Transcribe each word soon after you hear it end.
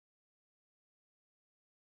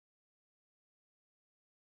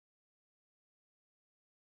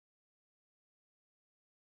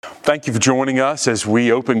Thank you for joining us as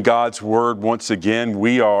we open God's Word once again.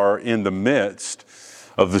 We are in the midst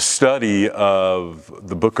of the study of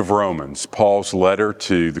the book of Romans, Paul's letter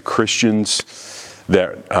to the Christians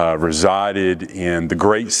that resided in the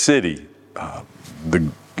great city.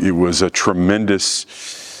 It was a tremendous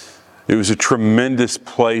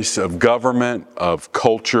place of government, of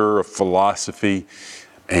culture, of philosophy,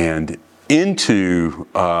 and into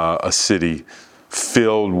a city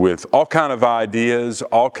filled with all kind of ideas,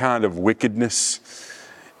 all kind of wickedness,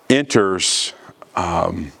 enters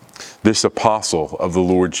this apostle of the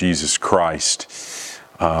Lord Jesus Christ.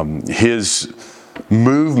 His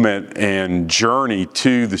movement and journey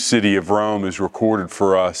to the city of Rome is recorded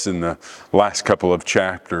for us in the last couple of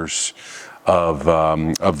chapters of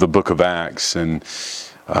the book of Acts. And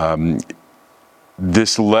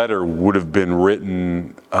this letter would have been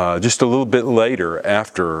written just a little bit later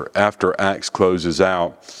after Acts closes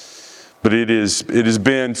out. But it has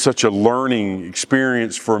been such a learning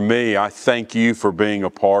experience for me. I thank you for being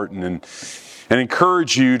a part and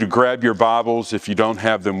encourage you to grab your Bibles if you don't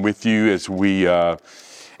have them with you as we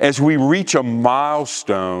reach a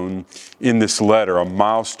milestone in this letter, a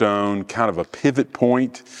milestone, kind of a pivot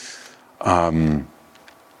point. Paul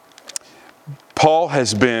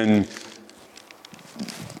has been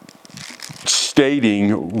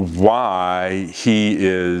stating why he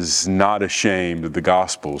is not ashamed of the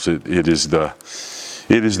Gospels. It is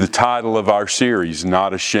the title of our series,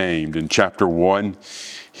 Not Ashamed. In chapter 1,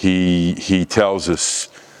 he tells us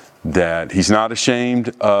that he's not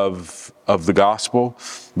ashamed of the gospel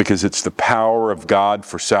because it's the power of God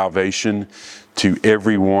for salvation to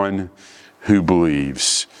everyone who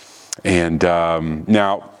believes. And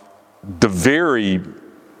now, the very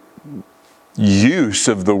use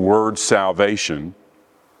of the word salvation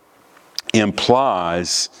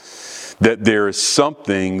implies that there is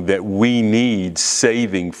something that we need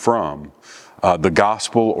saving from. The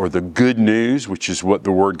gospel, or the good news, which is what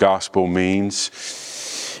the word gospel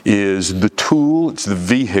means, is the tool, it's the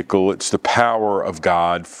vehicle, it's the power of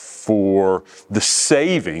God for the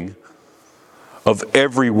saving of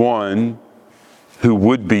everyone who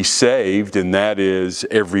would be saved, and that is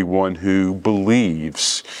everyone who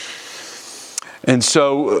believes. And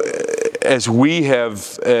so, as we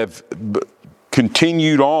have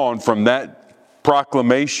continued on from that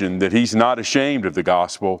proclamation that he's not ashamed of the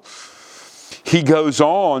gospel, he goes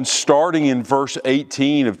on, starting in verse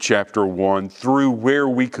 18 of chapter 1, through where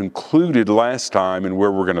we concluded last time and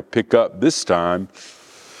where we're going to pick up this time.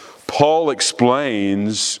 Paul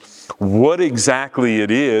explains what exactly it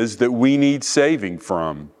is that we need saving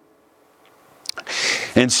from.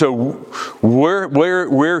 And so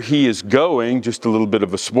where he is going, just a little bit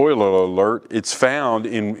of a spoiler alert, it's found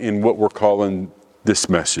in what we're calling this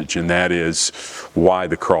message, and that is why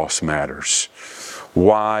the cross matters.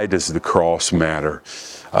 Why does the cross matter?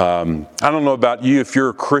 I don't know about you, if you're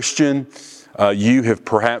a Christian, you have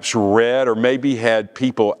perhaps read or maybe had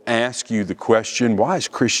people ask you the question, why is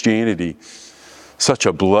Christianity such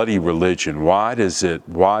a bloody religion? Why does it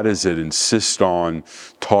insist on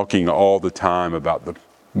talking all the time about the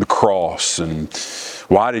cross, and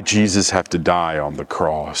why did Jesus have to die on the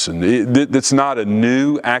cross? And that's not a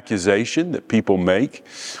new accusation that people make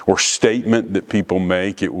or statement that people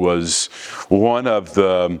make. It was one of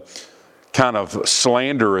the kind of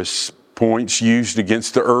slanderous points used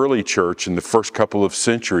against the early church in the first couple of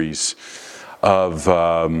centuries of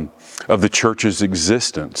the church's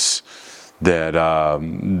existence.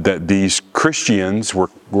 That these Christians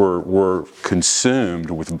were consumed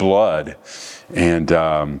with blood. And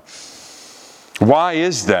why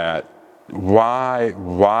is that?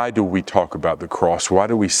 Why do we talk about the cross? Why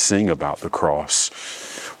do we sing about the cross?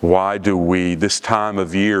 Why do we, this time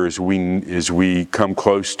of year, as we come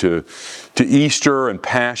close to Easter and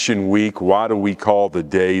Passion Week, why do we call the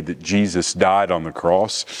day that Jesus died on the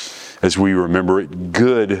cross, as we remember it,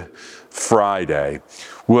 Good Friday?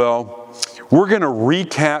 Well, we're going to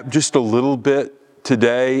recap just a little bit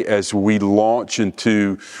today as we launch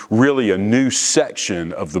into really a new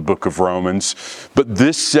section of the book of Romans. But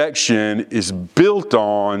this section is built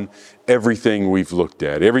on everything we've looked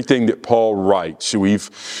at, everything that Paul writes. So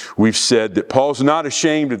we've said that Paul's not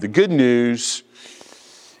ashamed of the good news,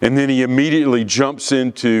 and then he immediately jumps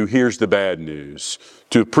into, here's the bad news.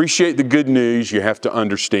 To appreciate the good news, you have to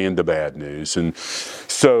understand the bad news. And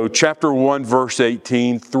so chapter 1, verse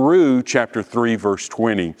 18 through chapter 3, verse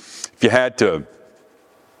 20, if you had to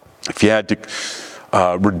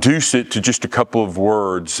reduce it to just a couple of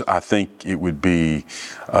words, I think it would be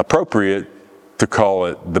appropriate to call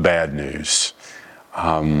it the bad news.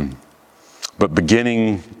 But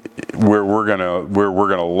beginning where we're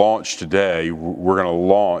gonna launch today, we're gonna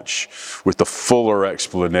launch with the fuller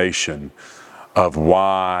explanation of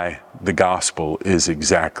why the gospel is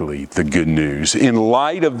exactly the good news. In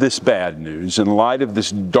light of this bad news, in light of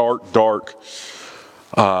this dark,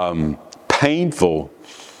 painful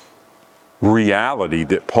reality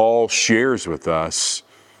that Paul shares with us,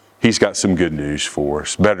 he's got some good news for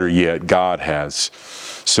us. Better yet, God has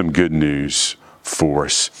some good news for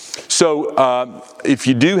us. So if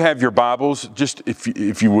you do have your Bibles, just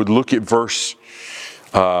if you would look at verse,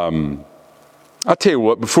 I'll tell you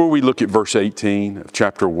what, before we look at verse 18 of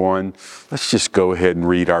chapter 1, let's just go ahead and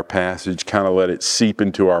read our passage, kind of let it seep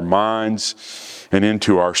into our minds and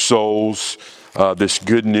into our souls, this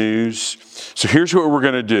good news. So here's what we're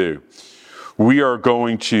going to do. We are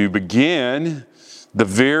going to begin the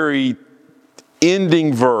very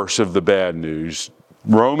ending verse of the bad news,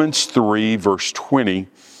 Romans 3, verse 20,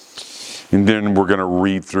 and then we're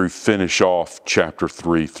going to finish off chapter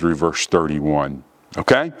 3 through verse 31.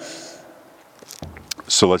 Okay?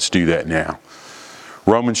 So let's do that now.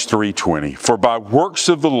 Romans 3:20. For by works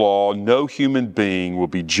of the law, no human being will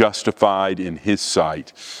be justified in his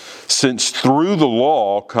sight, since through the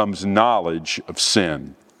law comes knowledge of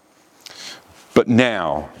sin. But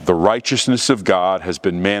now the righteousness of God has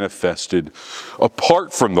been manifested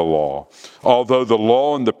apart from the law, although the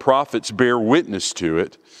law and the prophets bear witness to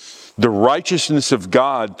it, the righteousness of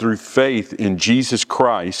God through faith in Jesus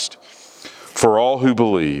Christ for all who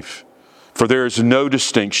believe. For there is no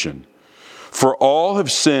distinction. For all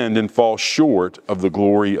have sinned and fall short of the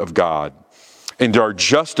glory of God, and are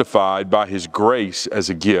justified by His grace as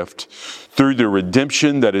a gift through the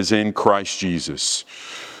redemption that is in Christ Jesus,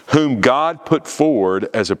 whom God put forward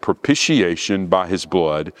as a propitiation by His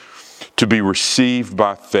blood to be received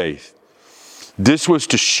by faith. This was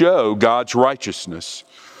to show God's righteousness,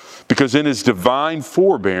 because in His divine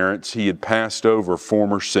forbearance He had passed over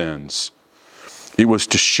former sins. It was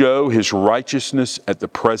to show His righteousness at the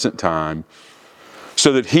present time,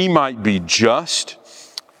 so that He might be just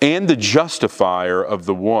and the justifier of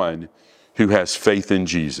the one who has faith in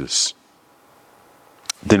Jesus.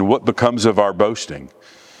 Then what becomes of our boasting?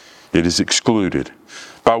 It is excluded.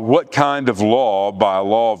 By what kind of law? By a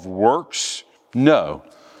law of works? No,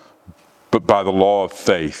 but by the law of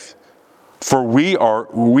faith. For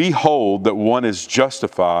we hold that one is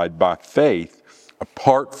justified by faith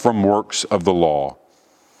apart from works of the law.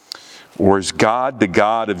 Or is God the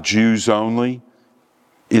God of Jews only?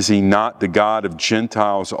 Is He not the God of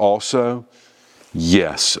Gentiles also?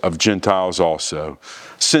 Yes, of Gentiles also.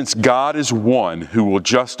 Since God is one who will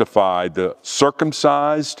justify the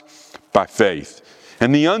circumcised by faith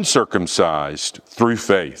and the uncircumcised through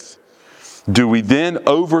faith. Do we then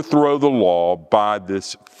overthrow the law by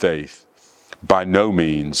this faith? By no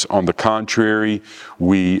means. On the contrary,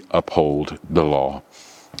 we uphold the law.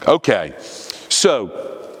 Okay,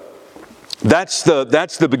 so that's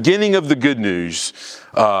the beginning of the good news.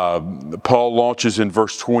 Paul launches in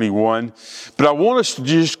verse 21. But I want us to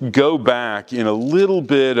just go back in a little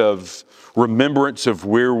bit of remembrance of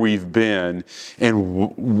where we've been,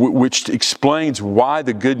 and which explains why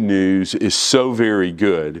the good news is so very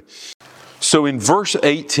good. So in verse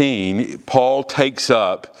 18, Paul takes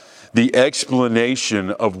up the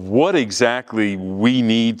explanation of what exactly we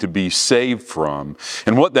need to be saved from.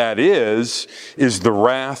 And what that is the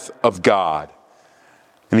wrath of God.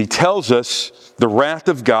 And he tells us the wrath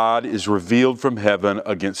of God is revealed from heaven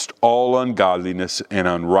against all ungodliness and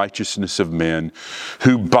unrighteousness of men,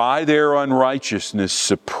 who by their unrighteousness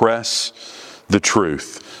suppress the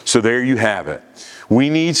truth. So there you have it. We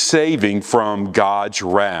need saving from God's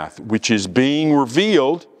wrath, which is being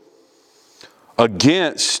revealed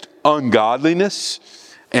against ungodliness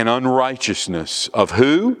and unrighteousness of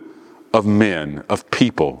who? Of men, of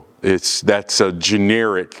people. That's a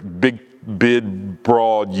generic, big,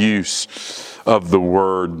 broad use of the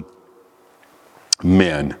word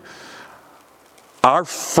men. Our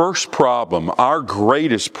first problem, our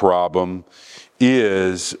greatest problem,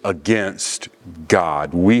 is against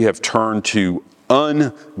God. We have turned to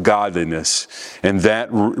ungodliness, and that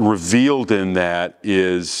revealed in that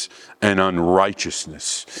is an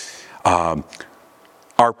unrighteousness.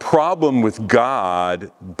 Our problem with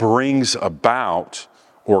God brings about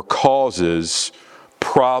or causes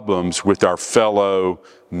problems with our fellow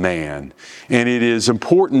man. And it is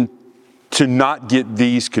important to not get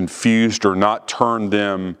these confused or not turn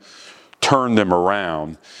them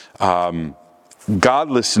around.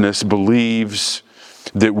 Godlessness believes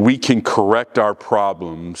that we can correct our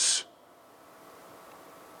problems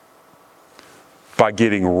by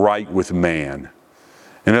getting right with man.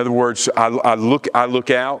 In other words, I look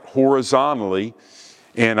out horizontally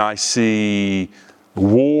and I see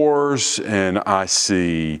wars and I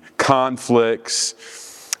see conflicts,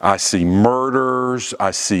 I see murders,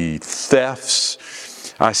 I see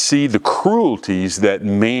thefts, I see the cruelties that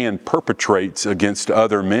man perpetrates against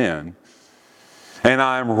other men, and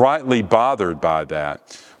I am rightly bothered by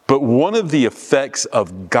that. But one of the effects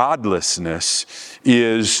of godlessness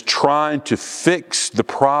is trying to fix the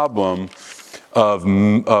problem of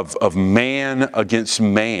man against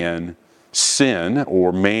man sin,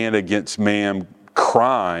 or man against man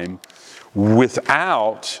crime,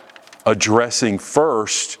 without addressing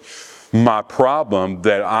first my problem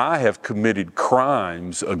that I have committed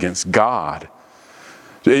crimes against God.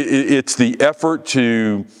 It's the effort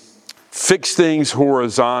to fix things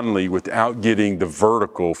horizontally without getting the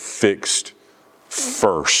vertical fixed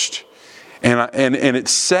first. And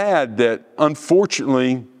it's sad that,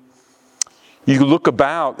 unfortunately, you look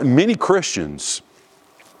about, many Christians,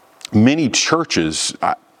 many churches,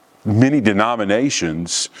 many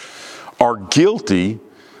denominations are guilty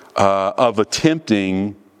of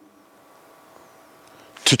attempting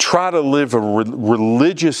to try to live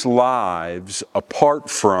religious lives apart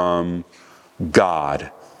from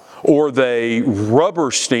God. Or they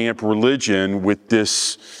rubber stamp religion with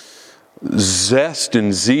this zest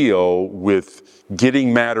and zeal with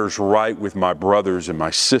getting matters right with my brothers and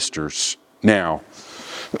my sisters. Now,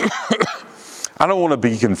 I don't want to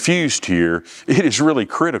be confused here. It is really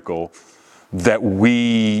critical that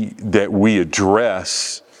we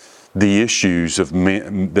address the issues of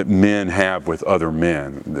that men have with other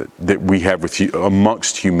men, that we have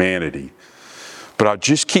amongst humanity. But I'll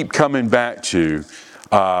just keep coming back to,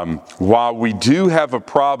 while we do have a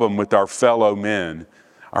problem with our fellow men,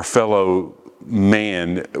 our fellow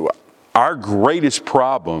man, our greatest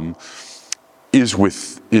problem is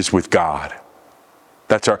with God.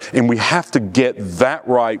 And we have to get that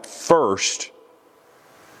right first,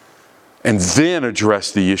 and then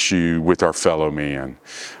address the issue with our fellow man.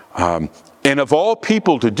 And of all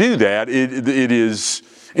people to do that, it is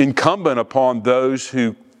incumbent upon those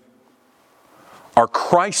who are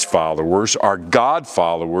Christ followers, are God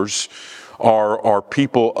followers, are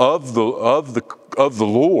people of the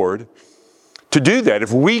Lord, to do that.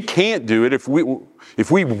 If we can't do it, if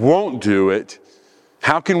we won't do it,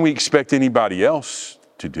 how can we expect anybody else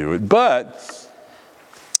to do it? But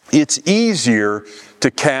it's easier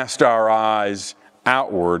to cast our eyes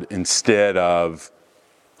outward instead of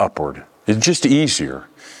upward. It's just easier.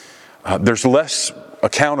 There's less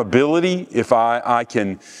accountability if I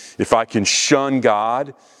can shun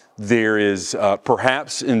God. There is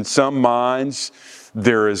perhaps in some minds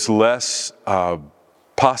there is less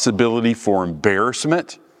possibility for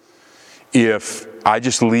embarrassment if I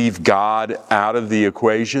just leave God out of the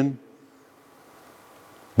equation.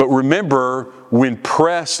 But remember, when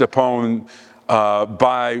pressed upon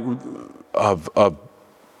by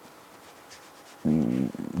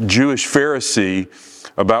Jewish Pharisee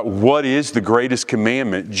about what is the greatest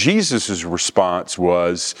commandment, Jesus' response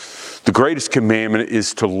was, the greatest commandment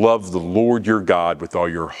is to love the Lord your God with all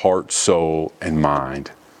your heart, soul, and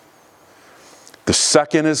mind. The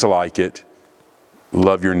second is like it,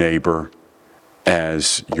 love your neighbor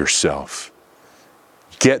as yourself.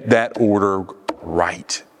 Get that order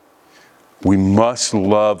right. We must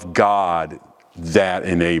love God. That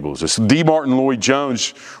enables us. D. Martin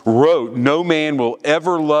Lloyd-Jones wrote, "No man will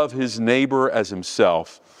ever love his neighbor as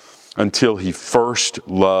himself until he first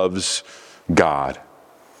loves God."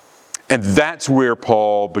 And that's where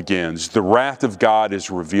Paul begins. The wrath of God is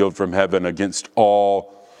revealed from heaven against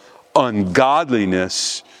all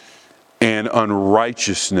ungodliness and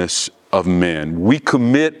unrighteousness of men. We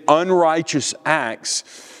commit unrighteous acts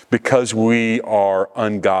because we are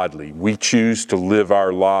ungodly. We choose to live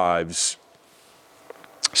our lives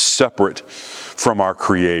separate from our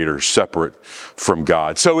Creator, separate from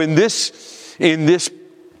God. So in this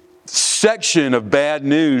section of bad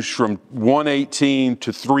news from 118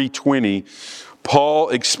 to 320, Paul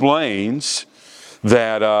explains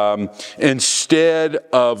that instead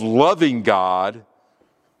of loving God,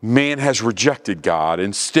 man has rejected God.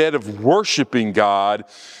 Instead of worshiping God,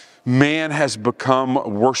 man has become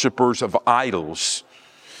worshipers of idols.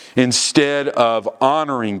 Instead of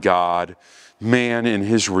honoring God, man, in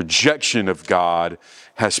his rejection of God,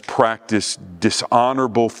 has practiced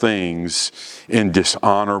dishonorable things in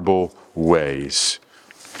dishonorable ways.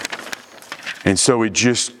 And so it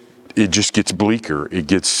just gets bleaker. It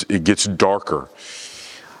gets darker.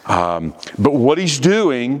 But what he's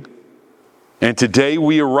doing, and today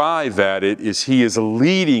we arrive at it, is he is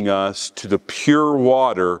leading us to the pure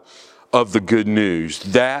water of the good news,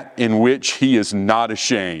 that in which he is not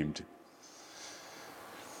ashamed.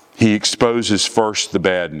 He exposes first the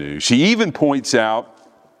bad news. He even points out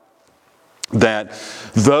that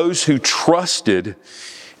those who trusted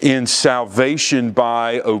in salvation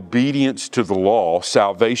by obedience to the law,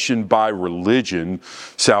 salvation by religion,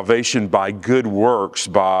 salvation by good works,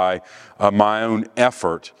 by my own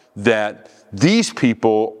effort, that these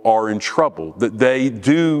people are in trouble, that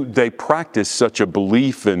they practice such a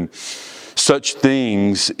belief in such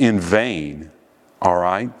things in vain, all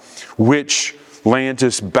right? Which lands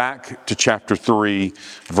us back to chapter 3,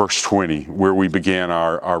 verse 20, where we began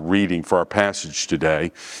our reading for our passage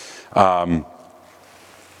today.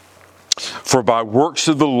 For by works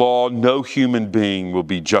of the law, no human being will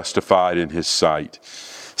be justified in his sight,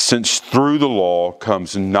 since through the law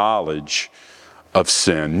comes knowledge of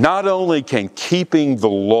sin. Not only can keeping the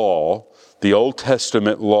law, the Old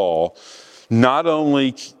Testament law, not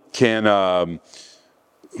only can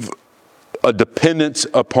a dependence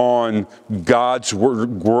upon God's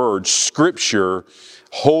word, Scripture,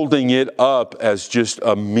 holding it up as just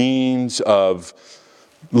a means of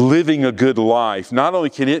living a good life, not only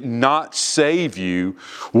can it not save you,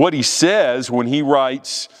 what he says when he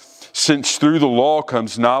writes, since through the law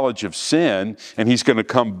comes knowledge of sin, and he's going to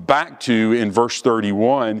come back to in verse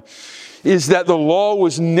 31, is that the law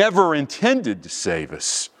was never intended to save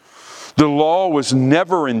us. The law was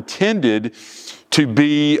never intended to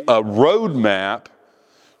be a roadmap,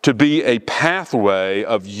 to be a pathway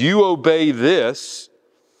of you obey this,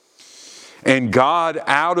 and God,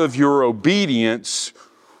 out of your obedience,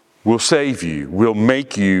 will save you, will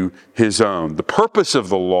make you his own. The purpose of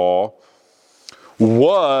the law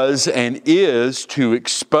was and is to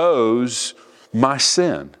expose my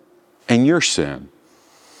sin and your sin.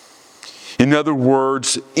 In other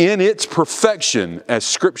words, in its perfection, as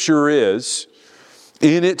Scripture is,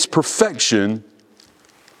 in its perfection,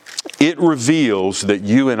 it reveals that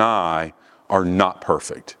you and I are not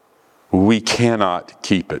perfect. We cannot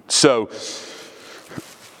keep it. So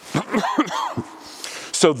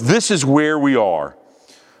this is where we are.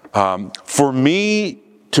 For me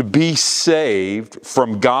to be saved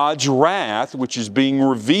from God's wrath, which is being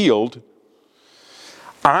revealed,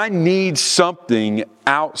 I need something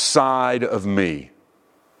outside of me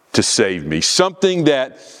to save me. Something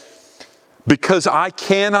that, because I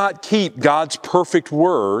cannot keep God's perfect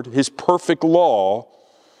word, his perfect law,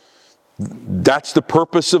 that's the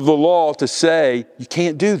purpose of the law, to say, you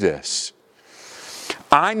can't do this.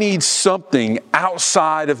 I need something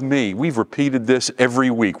outside of me. We've repeated this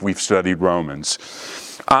every week we've studied Romans.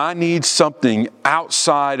 I need something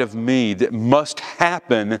outside of me that must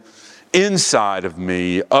happen inside of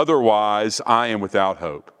me. Otherwise, I am without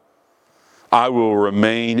hope. I will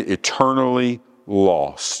remain eternally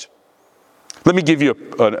lost. Let me give you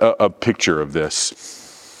a picture of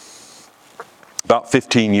this. About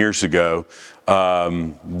 15 years ago,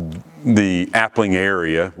 the Appling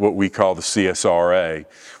area, what we call the CSRA,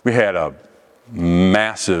 we had a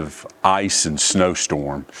massive ice and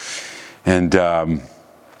snowstorm. And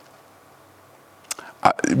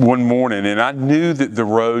one morning, and I knew that the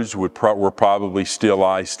roads were probably still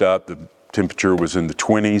iced up. The temperature was in the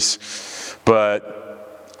 20s,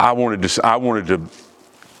 but I wanted to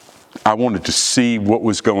see what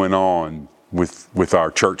was going on with our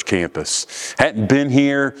church campus. Hadn't been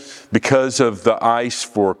here because of the ice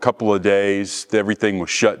for a couple of days. Everything was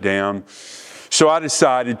shut down. So I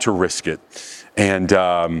decided to risk it. And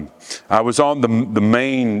I was on the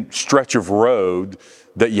main stretch of road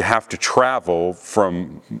that you have to travel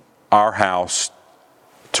from our house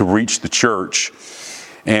to reach the church.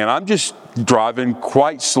 And I'm just driving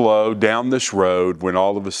quite slow down this road when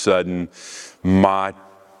all of a sudden my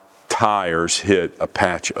tires hit a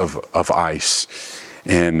patch of ice,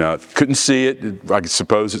 and couldn't see it. I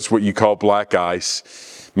suppose it's what you call black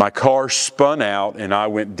ice. My car spun out and I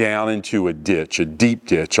went down into a ditch, a deep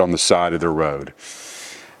ditch on the side of the road.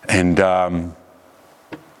 And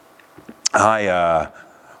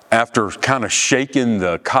after kind of shaking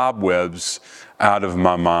the cobwebs out of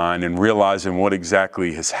my mind and realizing what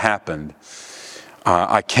exactly has happened,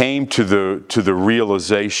 I came to the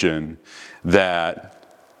realization that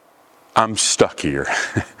I'm stuck here.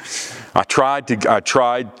 I tried to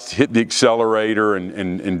hit the accelerator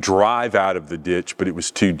and drive out of the ditch, but it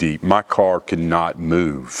was too deep. My car could not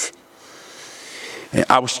move. And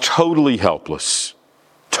I was totally helpless.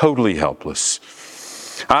 Totally helpless.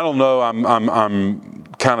 I don't know, I'm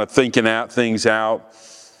kind of thinking things out.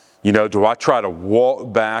 You know, do I try to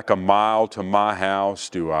walk back a mile to my house?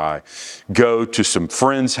 Do I go to some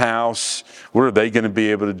friend's house? What are they going to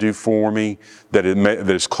be able to do for me that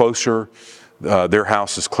is closer their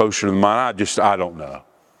house is closer to mine. I don't know.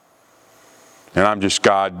 And I'm just,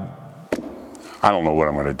 God, I don't know what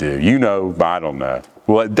I'm going to do. You know, but I don't know.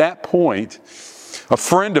 Well, at that point, a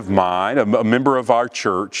friend of mine, a member of our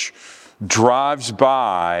church, drives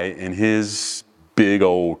by in his big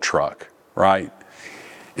old truck, right?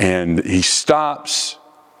 And he stops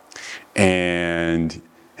and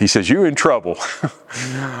he says, "You're in trouble."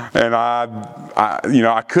 And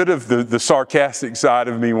I could have, the sarcastic side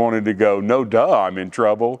of me wanted to go, "No, duh, I'm in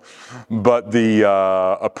trouble." But the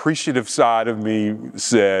appreciative side of me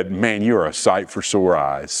said, "Man, you're a sight for sore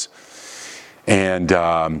eyes." And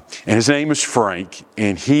his name is Frank,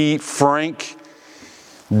 and Frank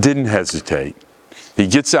didn't hesitate. He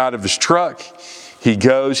gets out of his truck. He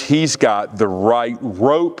goes, he's got the right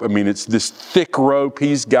rope. I mean, it's this thick rope.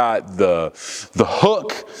 He's got the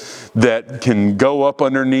hook that can go up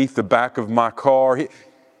underneath the back of my car.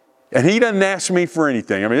 And he doesn't ask me for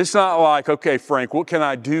anything. I mean, it's not like, "Okay, Frank, what can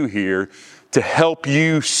I do here to help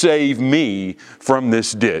you save me from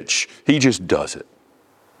this ditch?" He just does it.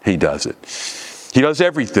 He does it. He does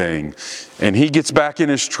everything. And he gets back in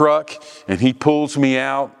his truck and he pulls me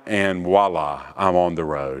out, and voila, I'm on the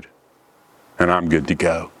road. And I'm good to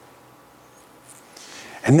go.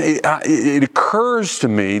 And it occurs to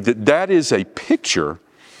me that is a picture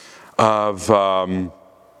of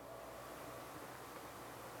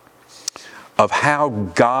how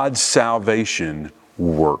God's salvation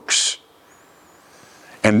works.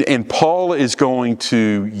 And Paul is going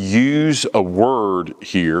to use a word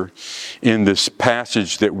here in this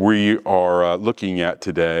passage that we are looking at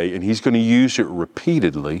today, and he's going to use it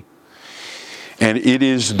repeatedly. And it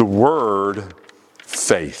is the word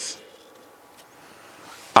faith.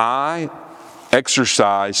 I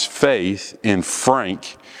exercise faith in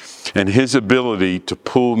Frank and his ability to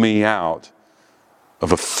pull me out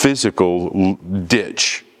of a physical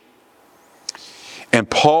ditch. And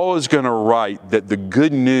Paul is going to write that the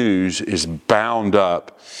good news is bound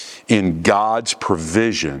up in God's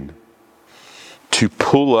provision to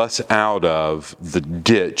pull us out of the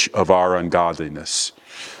ditch of our ungodliness,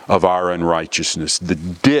 of our unrighteousness, the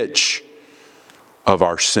ditch of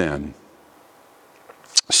our sin.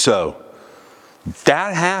 So,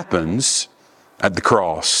 that happens at the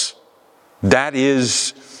cross. That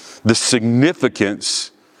is the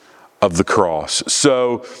significance of the cross.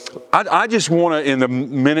 So, I just want to, in the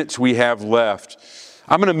minutes we have left,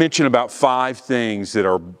 I'm going to mention about 5 things that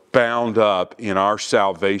are bound up in our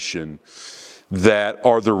salvation that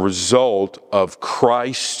are the result of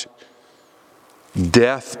Christ's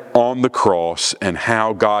death on the cross and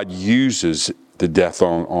how God uses the death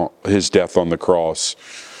on his death on the cross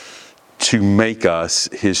to make us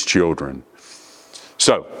his children.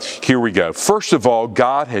 So, here we go. First of all,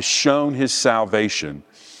 God has shown his salvation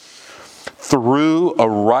through a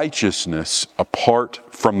righteousness apart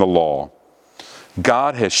from the law.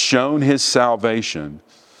 God has shown his salvation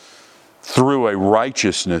through a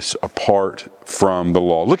righteousness apart from the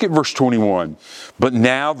law. Look at verse 21. But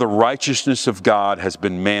now the righteousness of God has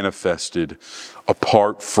been manifested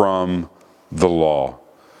apart from the law.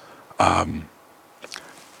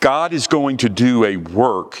 God is going to do a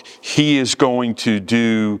work. He is going to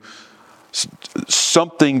do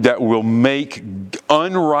something that will make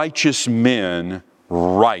unrighteous men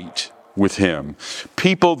right with him.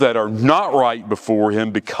 People that are not right before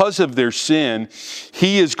him because of their sin,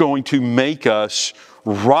 he is going to make us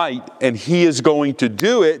right, and he is going to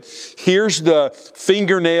do it. Here's the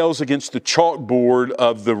fingernails against the chalkboard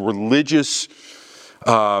of the religious,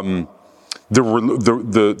 the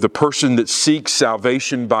person that seeks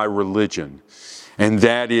salvation by religion. And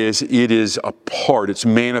that is, it is apart, it's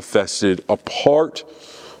manifested apart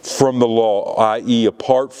from the law, i.e.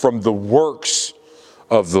 apart from the works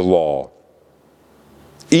of the law.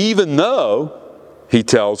 Even though, he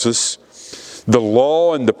tells us, the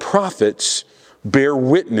law and the prophets bear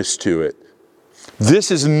witness to it.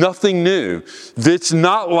 This is nothing new. It's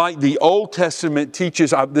not like the Old Testament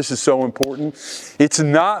teaches, this is so important, it's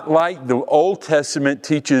not like the Old Testament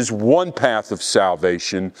teaches one path of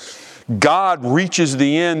salvation. God reaches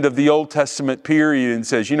the end of the Old Testament period and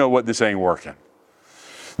says, you know what, this ain't working.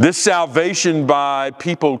 This salvation by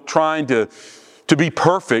people trying to be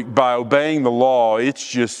perfect by obeying the law, it's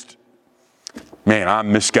just, man,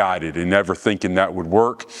 I'm misguided and never thinking that would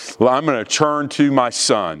work. Well, I'm going to turn to my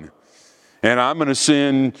son. And I'm going to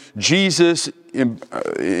send Jesus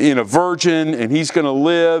in a virgin, and he's going to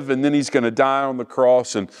live, and then he's going to die on the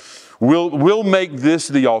cross, and we'll make this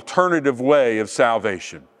the alternative way of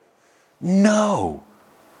salvation. No.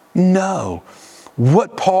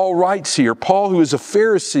 What Paul writes here, Paul, who is a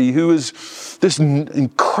Pharisee, who is this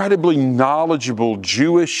incredibly knowledgeable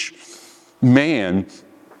Jewish man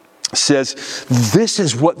says, this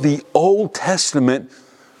is what the Old Testament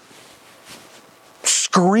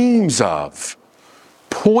screams of,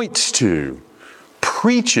 points to,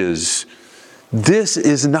 preaches. This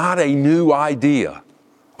is not a new idea,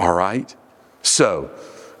 all right? So,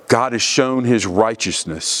 God has shown His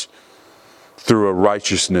righteousness through a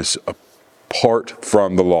righteousness apart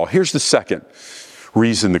from the law. Here's the second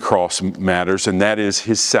reason the cross matters, and that is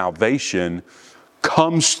His salvation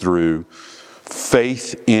comes through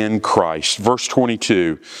faith in Christ. Verse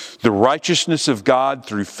 22, the righteousness of God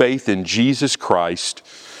through faith in Jesus Christ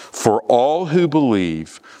for all who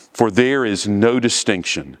believe, for there is no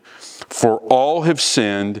distinction. For all have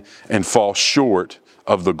sinned and fall short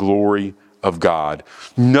of the glory of God.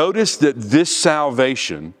 Notice that this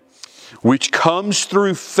salvation, which comes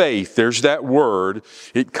through faith, there's that word,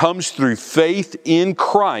 it comes through faith in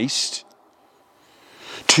Christ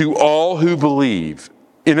to all who believe.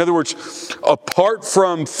 In other words, apart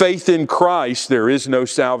from faith in Christ, there is no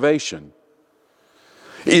salvation.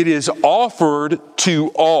 It is offered to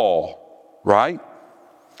all, right?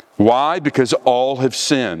 Why? Because all have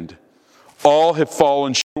sinned. All have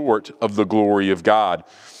fallen short of the glory of God.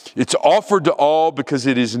 It's offered to all because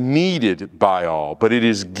it is needed by all, but it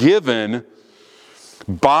is given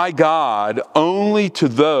by God only to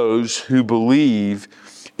those who believe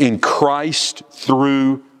in Christ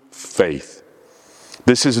through faith.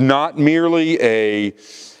 This is not merely an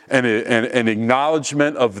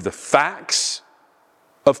acknowledgement of the facts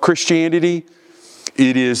of Christianity.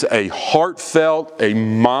 It is a heartfelt, a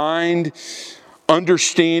mind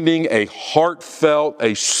understanding, a heartfelt,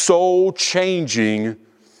 a soul-changing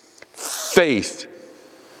faith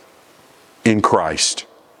in Christ.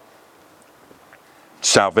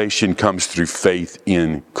 Salvation comes through faith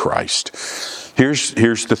in Christ. Here's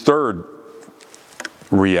the third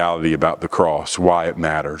reality about the cross, why it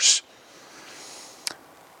matters.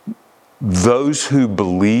 Those who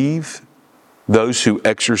believe, those who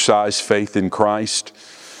exercise faith in Christ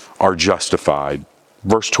are justified.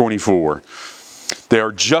 Verse 24, they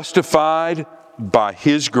are justified by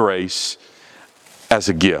His grace as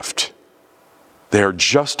a gift. They are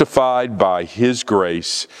justified by His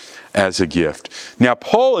grace as a gift. Now,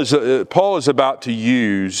 Paul is about to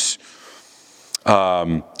use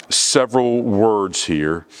several words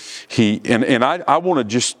here. I want to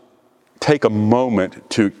just take a moment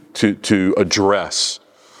to address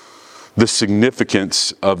the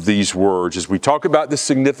significance of these words. As we talk about the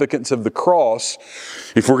significance of the cross,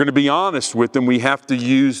 if we're going to be honest with them, we have to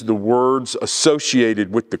use the words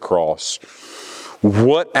associated with the cross.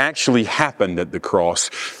 What actually happened at the cross?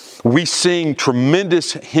 We sing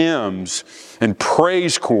tremendous hymns and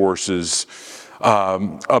praise choruses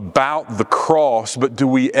about the cross, but do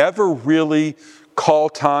we ever really call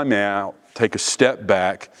time out, take a step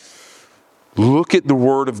back, look at the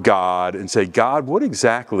Word of God and say, God, what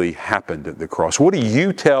exactly happened at the cross? What do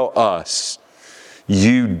you tell us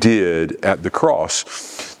you did at the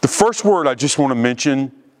cross? The first word I just want to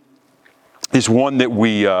mention is one that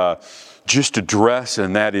we just address,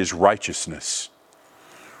 and that is righteousness.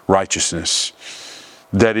 Righteousness.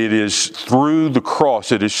 That it is through the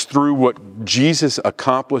cross, it is through what Jesus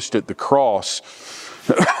accomplished at the cross,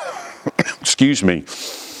 excuse me,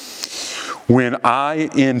 when I,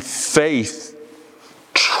 in faith,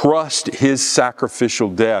 trust His sacrificial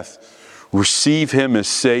death, receive Him as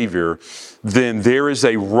Savior, then there is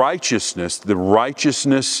a righteousness, the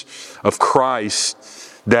righteousness of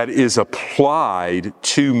Christ, that is applied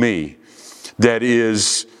to me. That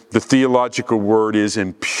is, the theological word is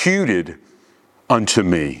imputed unto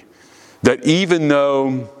me. That even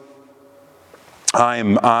though I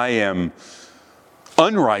am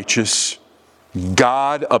unrighteous,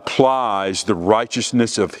 God applies the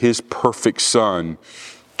righteousness of His perfect Son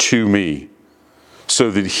to me, so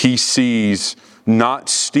that He sees not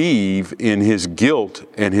Steve in his guilt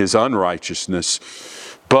and his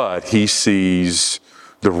unrighteousness, but he sees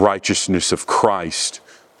the righteousness of Christ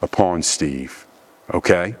upon Steve.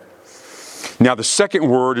 Okay? Now the second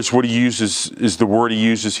word is the word he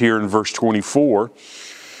uses here in verse 24,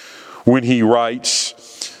 when he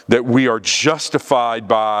writes that we are justified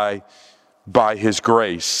by His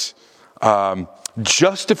grace.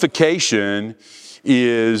 Justification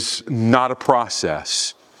is not a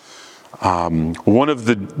process. One of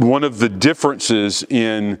the differences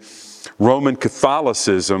in Roman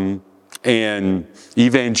Catholicism and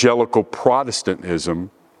evangelical Protestantism,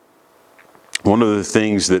 one of the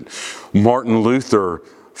things that Martin Luther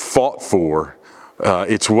fought for,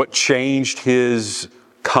 it's what changed his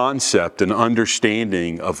concept and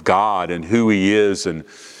understanding of God and who He is and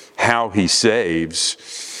how He saves,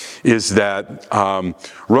 is that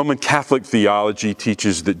Roman Catholic theology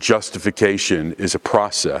teaches that justification is a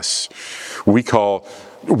process. We call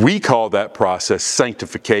that process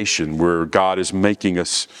sanctification, where God is making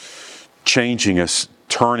us, changing us,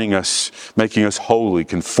 turning us, making us holy,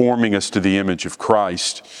 conforming us to the image of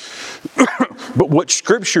Christ. But what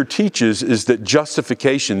Scripture teaches is that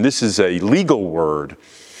justification, this is a legal word.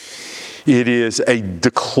 It is a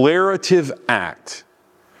declarative act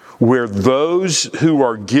where those who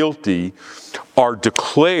are guilty are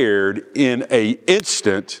declared in an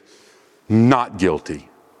instant not guilty.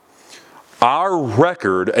 Our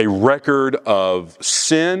record, a record of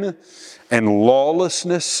sin and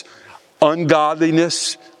lawlessness,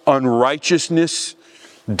 ungodliness, unrighteousness,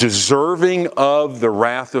 deserving of the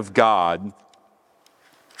wrath of God,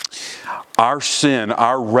 our sin,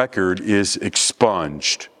 our record is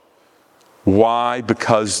expunged. Why?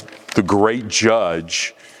 Because the great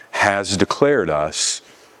judge has declared us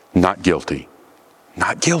not guilty.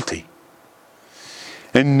 Not guilty.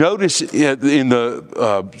 And notice in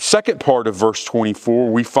the second part of verse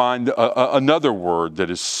 24, we find another word that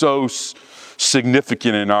is so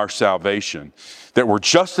significant in our salvation, that we're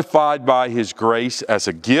justified by His grace as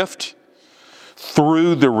a gift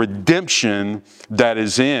through the redemption that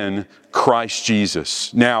is in Christ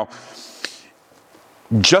Jesus. Now,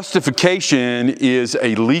 justification is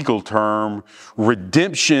a legal term.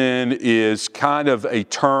 Redemption is kind of a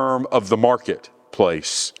term of the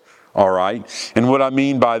marketplace. All right? And what I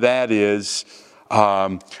mean by that is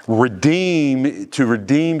to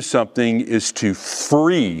redeem something is to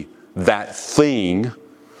free that thing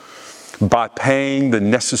by paying the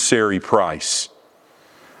necessary price.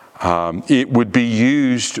 It would be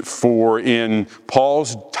used for, in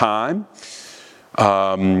Paul's time,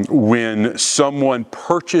 when someone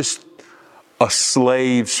purchased a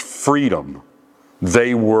slave's freedom,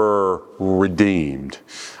 they were redeemed.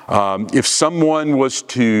 If someone was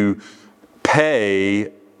to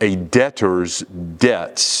pay a debtor's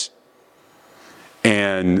debts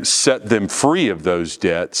and set them free of those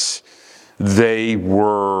debts, they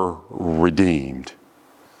were redeemed.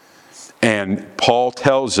 And Paul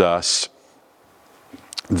tells us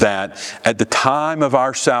that at the time of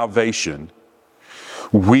our salvation,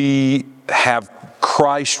 we have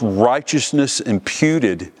Christ's righteousness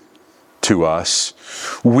imputed to us.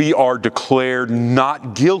 We are declared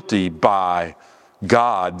not guilty by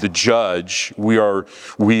God, the judge. We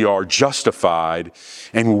are justified,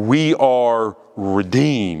 and we are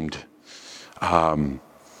redeemed. And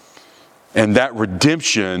that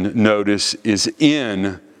redemption, notice, is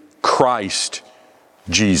in Christ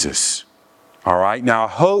Jesus. All right? Now, I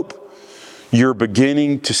hope you're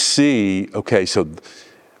beginning to see, okay, so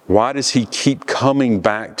why does he keep coming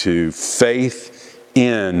back to faith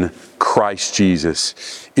in Christ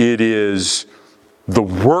Jesus? It is the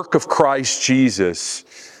work of Christ Jesus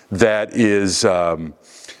that is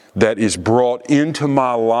brought into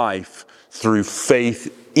my life through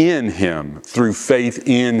faith in Him, through faith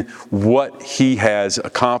in what He has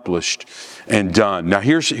accomplished and done. Now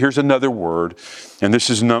here's another word, and this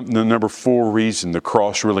is the number 4 reason the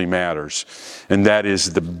cross really matters, and that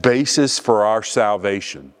is the basis for our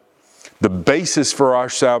salvation. The basis for our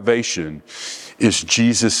salvation is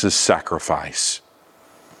Jesus' sacrifice.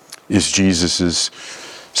 Is Jesus'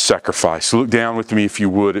 sacrifice. So look down with me, if you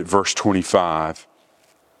would, at verse 25.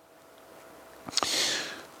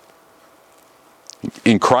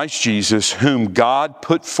 In Christ Jesus, whom God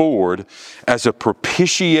put forward as a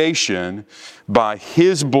propitiation by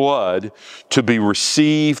His blood to be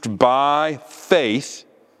received by faith.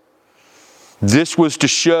 This was to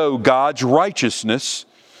show God's righteousness,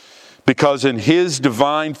 because in His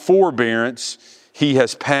divine forbearance He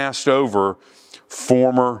has passed over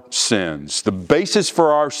former sins. The basis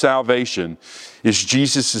for our salvation is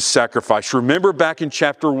Jesus' sacrifice. Remember back in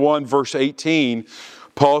chapter 1, verse 18,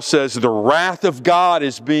 Paul says, the wrath of God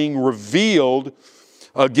is being revealed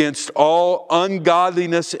against all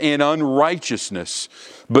ungodliness and unrighteousness.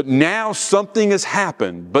 But now something has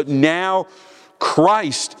happened. But now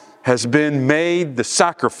Christ has been made the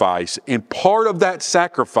sacrifice. And part of that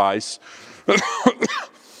sacrifice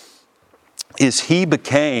is He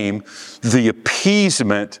became the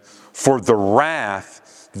appeasement for the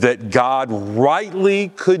wrath that God rightly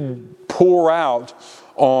could pour out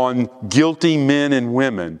on guilty men and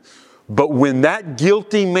women. But when that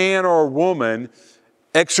guilty man or woman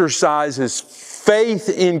exercises faith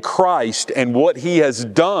in Christ and what He has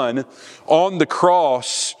done on the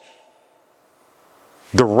cross,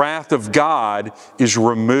 the wrath of God is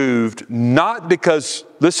removed, not because,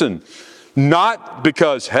 listen, Not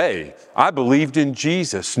because, hey, I believed in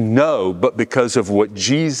Jesus. No, but because of what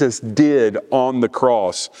Jesus did on the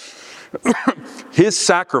cross. His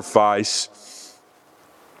sacrifice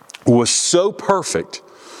was so perfect,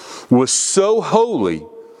 was so holy,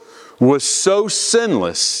 was so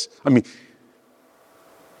sinless. I mean,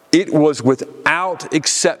 it was without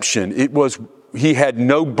exception. He had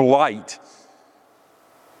no blight.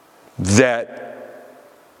 That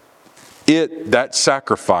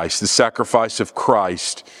sacrifice, the sacrifice of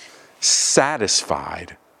Christ,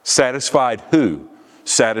 satisfied. Satisfied who?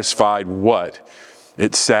 Satisfied what?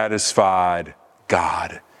 It satisfied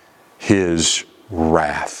God, His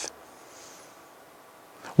wrath.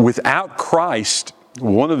 Without Christ,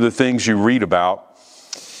 one of the things you read about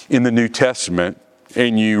in the New Testament,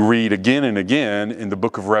 and you read again and again in the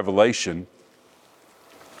book of Revelation,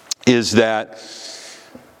 is that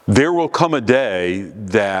there will come a day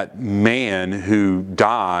that man who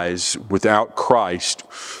dies without Christ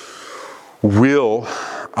will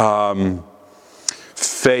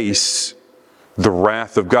face the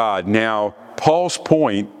wrath of God. Now, Paul's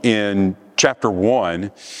point in chapter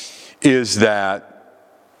 1 is that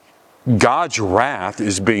God's wrath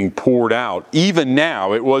is being poured out. Even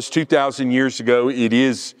now, it was 2,000 years ago, it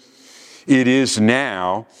is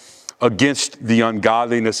now, against the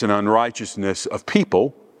ungodliness and unrighteousness of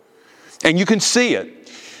people. And you can see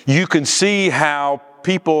it. You can see how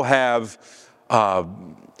people have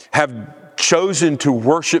chosen to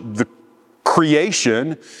worship the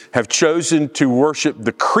creation, have chosen to worship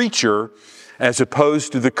the creature as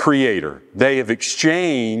opposed to the Creator. They have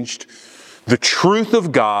exchanged the truth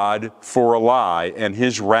of God for a lie, and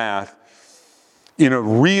His wrath, in a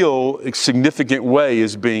real significant way,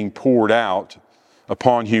 is being poured out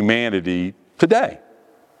upon humanity today.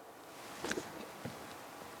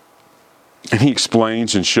 And he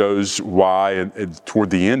explains and shows why toward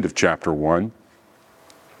the end of chapter 1.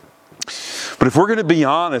 But if we're going to be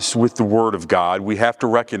honest with the Word of God, we have to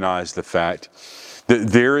recognize the fact that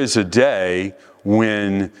there is a day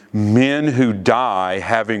when men who die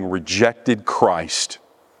having rejected Christ,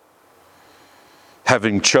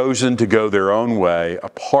 having chosen to go their own way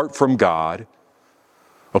apart from God,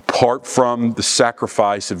 apart from the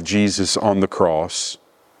sacrifice of Jesus on the cross,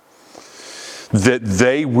 that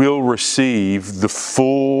they will receive the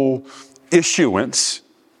full issuance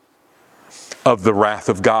of the wrath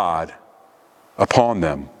of God upon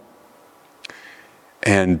them.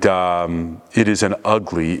 And it is an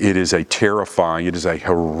ugly, it is a terrifying, it is a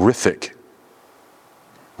horrific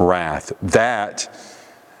wrath that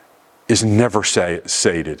is never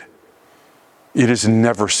sated. It is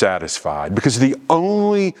never satisfied, because the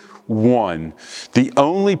only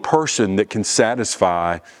person that can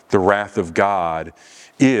satisfy the wrath of God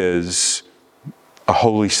is a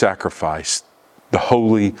holy sacrifice, the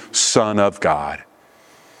Holy Son of God.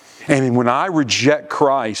 And when I reject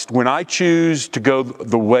Christ, when I choose to go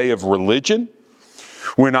the way of religion,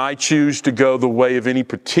 when I choose to go the way of any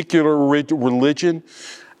particular religion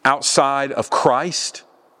outside of Christ,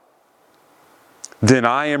 then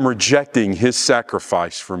I am rejecting His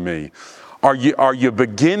sacrifice for me. Are you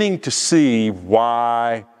beginning to see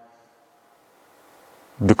why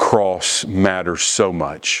the cross matters so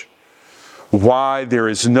much? Why there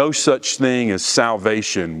is no such thing as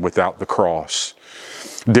salvation without the cross?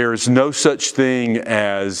 There is no such thing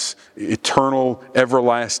as eternal,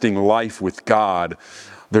 everlasting life with God.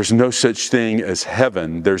 There's no such thing as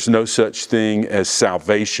heaven. There's no such thing as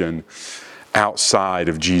salvation outside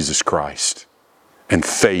of Jesus Christ and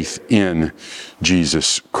faith in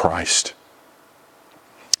Jesus Christ.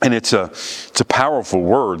 And it's a powerful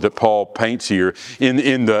word that Paul paints here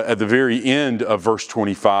at the very end of verse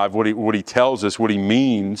 25. What he tells us, what he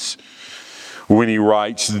means when he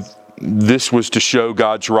writes, "This was to show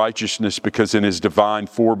God's righteousness, because in His divine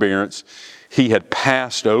forbearance He had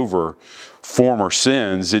passed over former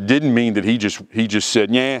sins." It didn't mean that He just said,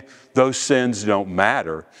 "Yeah, those sins don't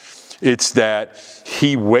matter." It's that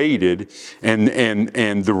He waited,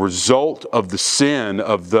 and the result of the sin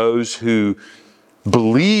of those who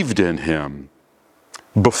believed in Him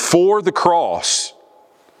before the cross,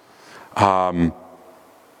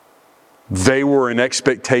 they were in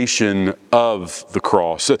expectation of the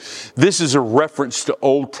cross. This is a reference to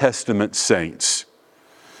Old Testament saints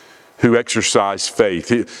who exercised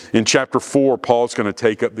faith. In chapter 4, Paul's going to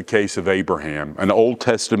take up the case of Abraham, an Old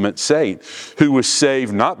Testament saint who was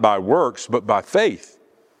saved not by works, but by faith.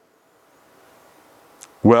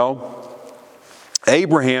 Well,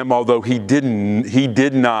 Abraham, although he couldn't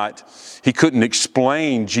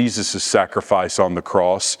explain Jesus' sacrifice on the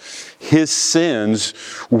cross, his sins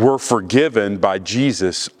were forgiven by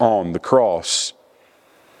Jesus on the cross.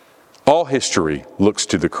 All history looks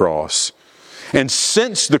to the cross. And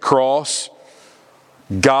since the cross,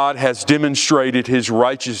 God has demonstrated His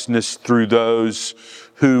righteousness through those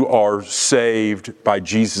who are saved by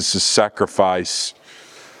Jesus' sacrifice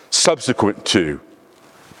subsequent to,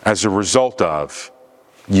 as a result of,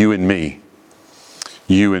 you and me.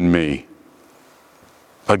 You and me.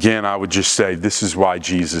 Again, I would just say this is why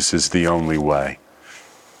Jesus is the only way.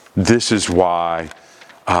 This is why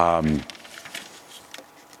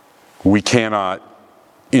we cannot,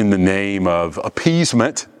 in the name of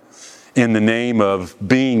appeasement, in the name of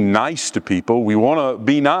being nice to people, we want to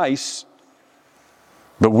be nice,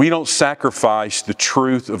 but we don't sacrifice the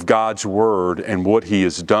truth of God's Word and what He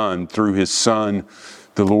has done through His Son,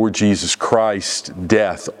 the Lord Jesus Christ's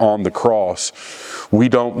death on the cross. We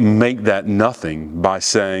don't make that nothing by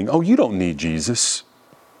saying, oh, you don't need Jesus.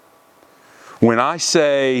 When I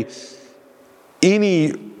say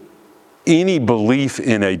any belief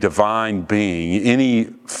in a divine being, any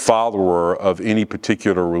follower of any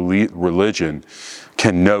particular religion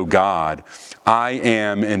can know God, I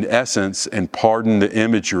am in essence, and pardon the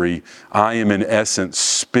imagery, I am in essence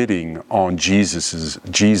spitting on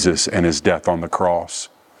Jesus and His death on the cross.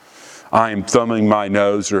 I am thumbing my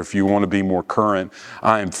nose, or if you want to be more current,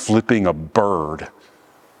 I am flipping a bird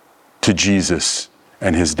to Jesus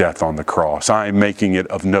and His death on the cross. I am making it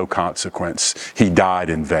of no consequence. He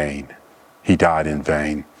died in vain. He died in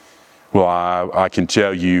vain. Well, I can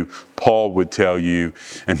tell you, Paul would tell you,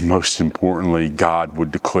 and most importantly, God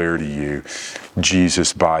would declare to you,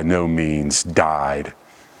 Jesus by no means died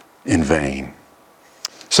in vain.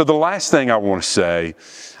 So the last thing I want to say,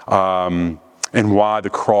 and why the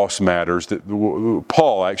cross matters, that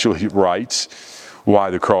Paul actually writes why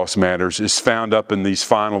the cross matters, is found up in these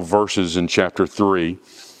final verses in chapter 3.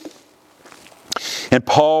 And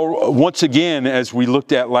Paul, once again, as we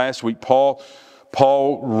looked at last week,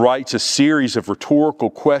 Paul writes a series of rhetorical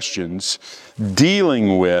questions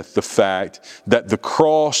dealing with the fact that the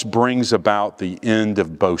cross brings about the end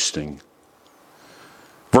of boasting.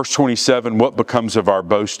 Verse 27, what becomes of our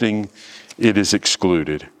boasting? It is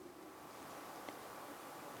excluded.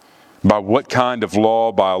 By what kind of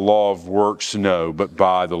law? By a law of works? No, but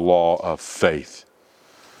by the law of faith.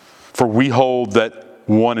 For we hold that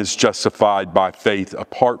one is justified by faith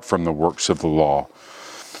apart from the works of the law.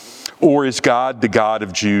 Or is God the God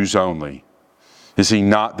of Jews only? Is He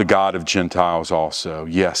not the God of Gentiles also?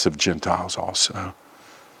 Yes, of Gentiles also.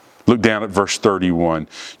 Look down at verse 31.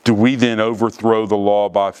 Do we then overthrow the law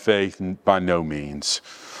by faith? By no means.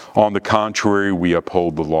 On the contrary, we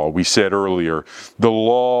uphold the law. We said earlier, the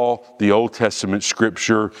law, the Old Testament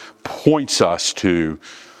Scripture, points us to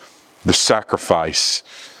the sacrifice,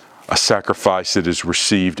 a sacrifice that is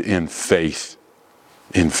received in faith.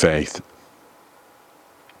 In faith.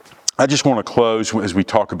 I just want to close as we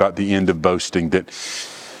talk about the end of boasting, that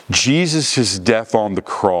Jesus' death on the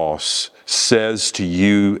cross says to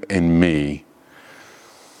you and me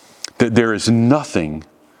that there is nothing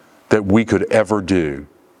that we could ever do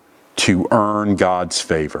to earn God's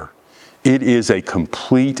favor. It is a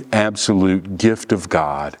complete, absolute gift of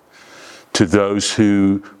God to those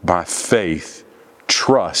who, by faith,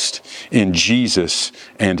 trust in Jesus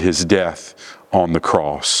and His death on the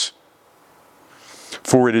cross.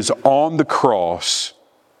 For it is on the cross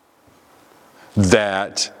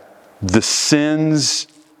that the sins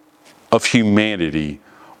of humanity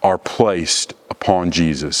are placed upon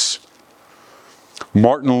Jesus.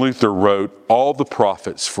 Martin Luther wrote, all the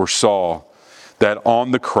prophets foresaw that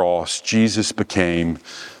on the cross Jesus became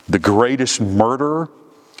the greatest murderer,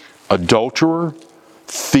 adulterer,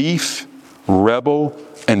 thief, rebel,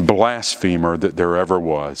 and blasphemer that there ever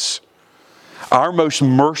was. Our most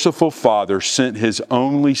merciful Father sent His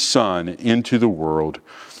only Son into the world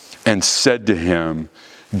and said to Him,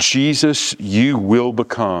 Jesus, you will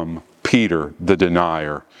become Peter the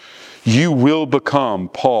denier. You will become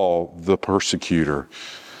Paul the persecutor,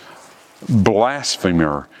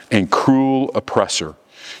 blasphemer and cruel oppressor.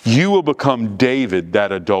 You will become David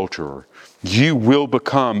that adulterer. You will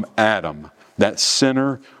become Adam, that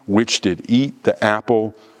sinner which did eat the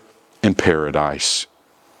apple in paradise.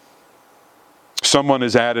 Someone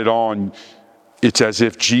has added on, it's as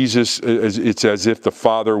if the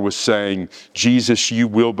Father was saying, Jesus, you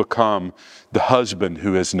will become the husband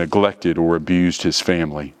who has neglected or abused his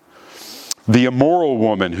family. The immoral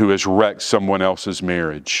woman who has wrecked someone else's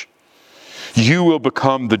marriage. You will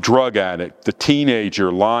become the drug addict, the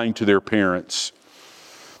teenager lying to their parents,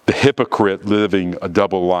 the hypocrite living a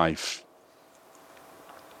double life.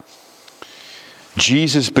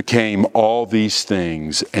 Jesus became all these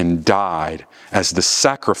things and died as the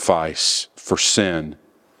sacrifice for sin,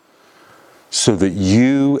 so that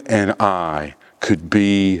you and I could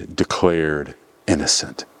be declared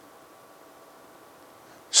innocent.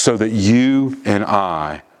 So that you and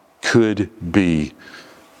I could be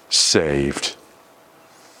saved.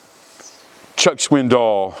 Chuck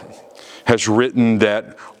Swindoll has written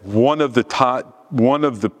that one of the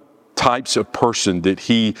types of person that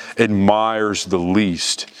he admires the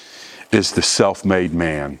least is the self-made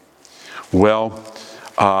man. Well,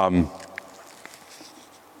 I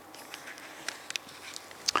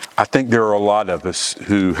think there are a lot of us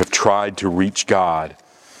who have tried to reach God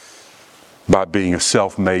by being a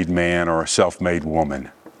self-made man or a self-made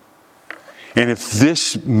woman. And if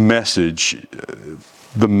this message,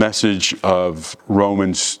 the message of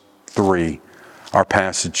Romans 3, our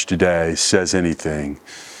passage today, says anything,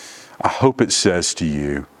 I hope it says to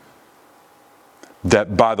you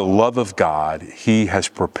that by the love of God, He has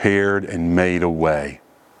prepared and made a way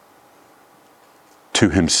to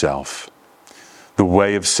Himself, the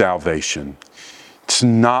way of salvation. It's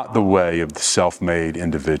not the way of the self-made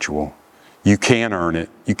individual. You can't earn it.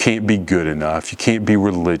 You can't be good enough. You can't be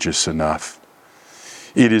religious enough.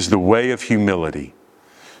 It is the way of humility.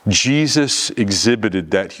 Jesus exhibited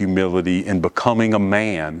that humility in becoming a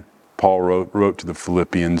man, Paul wrote to the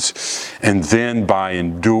Philippians, and then by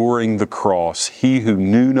enduring the cross, He who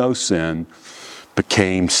knew no sin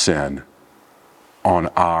became sin on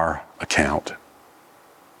our account.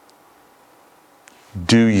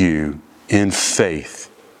 Do you, in faith,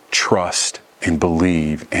 trust and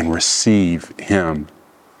believe and receive Him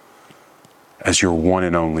as your one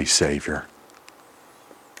and only Savior?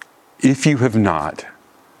 If you have not,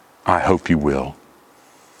 I hope you will.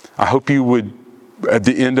 I hope you would, at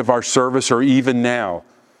the end of our service or even now,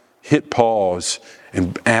 hit pause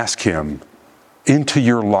and ask Him into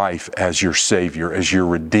your life as your Savior, as your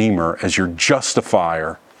Redeemer, as your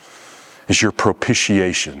justifier, as your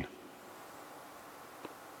propitiation.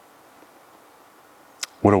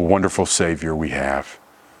 What a wonderful Savior we have.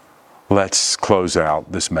 Let's close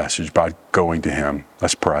out this message by going to Him.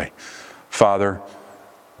 Let's pray. Father,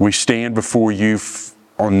 we stand before You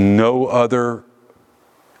on no other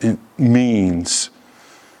means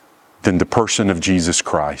than the person of Jesus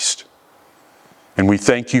Christ. And we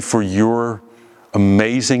thank You for Your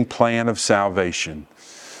amazing plan of salvation,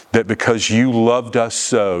 that because You loved us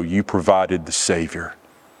so, You provided the Savior.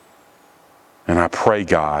 And I pray,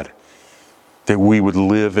 God, that we would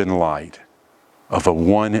live in light of a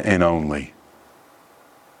one and only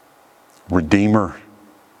Redeemer,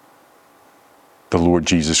 the Lord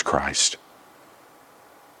Jesus Christ.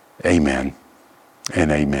 Amen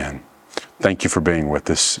and amen. Thank you for being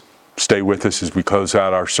with us. Stay with us as we close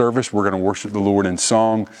out our service. We're going to worship the Lord in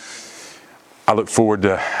song. I look forward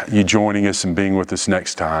to you joining us and being with us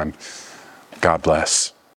next time. God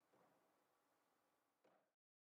bless.